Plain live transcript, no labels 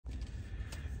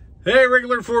Hey,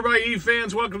 regular 4xe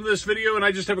fans, welcome to this video, and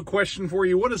I just have a question for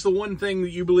you. What is the one thing that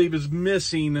you believe is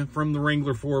missing from the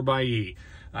Wrangler 4xe?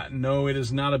 No, it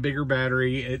is not a bigger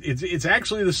battery. It's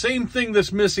actually the same thing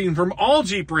that's missing from all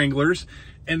Jeep Wranglers,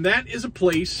 and that is a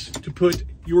place to put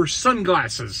your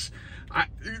sunglasses.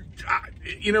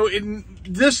 You know, in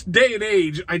this day and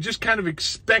age, I just kind of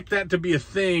expect that to be a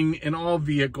thing in all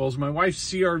vehicles. My wife's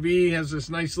CR-V has this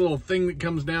nice little thing that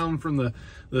comes down from the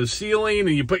ceiling, and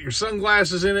you put your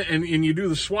sunglasses in it, and you do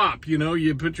the swap. You know,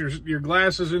 you put your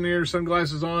glasses in there,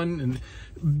 sunglasses on, and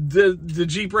the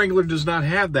Jeep Wrangler does not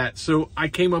have that. So I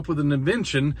came up with an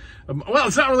invention. Well,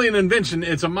 it's not really an invention.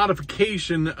 It's a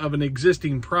modification of an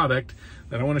existing product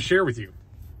that I want to share with you.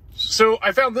 So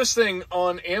I found this thing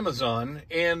on Amazon,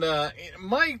 and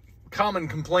my common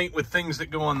complaint with things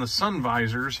that go on the sun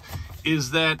visors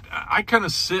is that I kind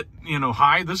of sit, you know,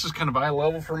 high. This is kind of eye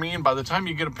level for me, and by the time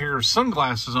you get a pair of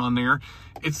sunglasses on there,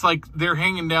 it's like they're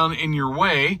hanging down in your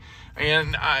way.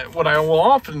 And what I will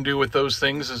often do with those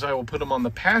things is I will put them on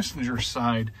the passenger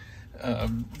side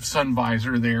sun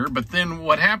visor there. But then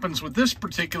what happens with this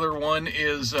particular one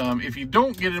is if you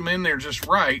don't get them in there just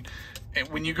right, and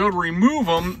when you go to remove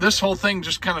them, this whole thing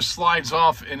just kind of slides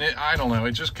off, and I don't know,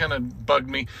 it just kind of bugged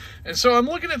me. And so I'm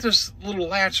looking at this little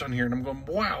latch on here, and I'm going,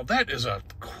 wow, that is a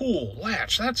cool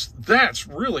latch. That's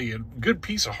really a good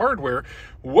piece of hardware.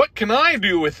 What can I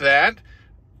do with that?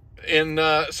 And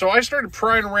so I started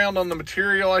prying around on the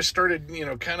material. I started, you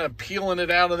know, kind of peeling it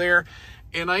out of there.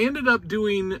 And I ended up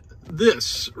doing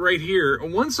this right here.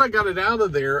 And once I got it out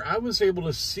of there, I was able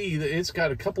to see that it's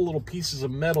got a couple little pieces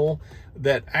of metal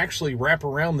that actually wrap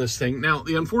around this thing. Now,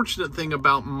 the unfortunate thing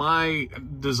about my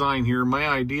design here, my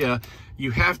idea,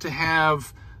 you have to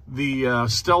have the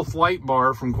stealth light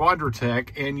bar from Quadratec,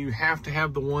 and you have to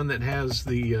have the one that has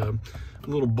the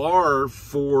little bar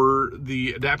for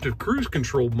the adaptive cruise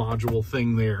control module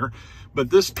thing there. But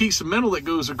this piece of metal that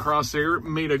goes across there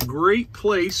made a great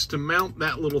place to mount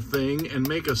that little thing and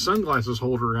make a sunglasses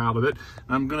holder out of it.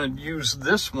 I'm going to use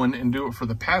this one and do it for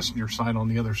the passenger side on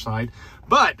the other side.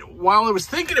 But while I was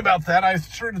thinking about that, I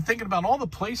started thinking about all the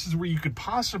places where you could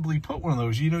possibly put one of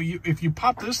those. You know, if you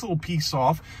pop this little piece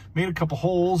off, made a couple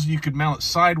holes, you could mount it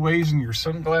sideways, and your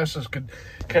sunglasses could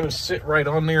kind of sit right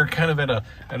on there, kind of at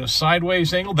a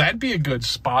sideways angle. That'd be a good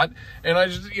spot. And I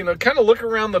just, you know, kind of look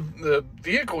around the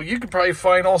vehicle. You could probably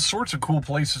find all sorts of cool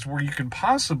places where you could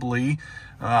possibly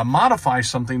modify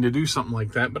something to do something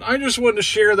like that. But I just wanted to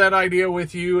share that idea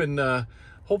with you, and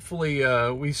hopefully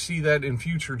we see that in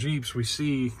future Jeeps. We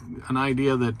see an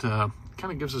idea that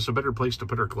kind of gives us a better place to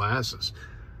put our glasses.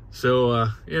 So,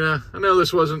 you know, I know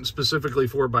this wasn't specifically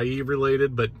 4xe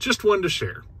related, but just wanted to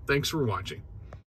share. Thanks for watching.